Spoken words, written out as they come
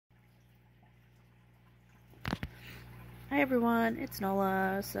Hi everyone, it's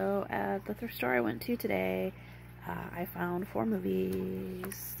Nola. So at the thrift store I went to today, I found 4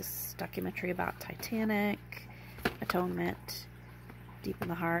 movies. This documentary about Titanic, Atonement, Deep in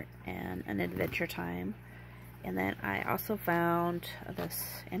the Heart, and An Adventure Time. And then I also found this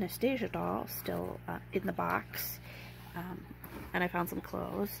Anastasia doll still in the box. And I found some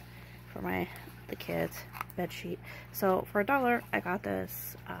clothes for the kids' bed sheet. So for $1 I got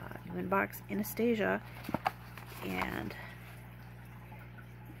this new in-box Anastasia. And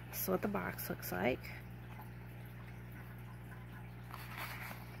this is what the box looks like.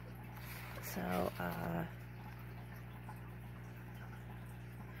 So,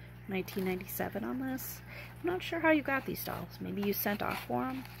 $19.97 on this. I'm not sure how you got these dolls. Maybe you sent off for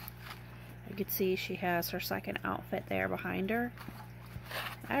them. You can see she has her second outfit there behind her.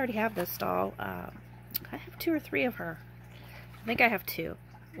 I already have this doll. I have 2 or 3 of her. I think I have 2.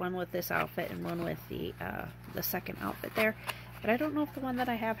 One with this outfit and one with the second outfit there. But I don't know if the one that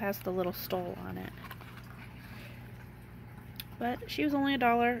I have has the little stole on it. But she was only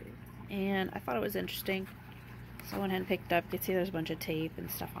 $1, and I thought it was interesting. So I went ahead and picked it up. You can see there's a bunch of tape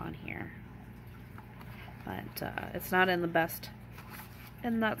and stuff on here. But it's not in the best,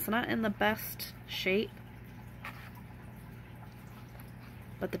 and that's not in the best shape.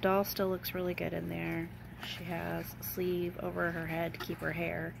 But the doll still looks really good in there. She has a sleeve over her head to keep her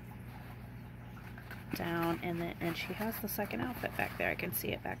hair down, and she has the second outfit back there. I can see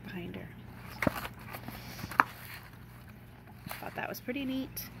it back behind her. Thought that was pretty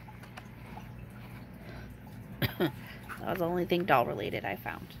neat. That was the only thing doll related I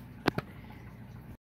found.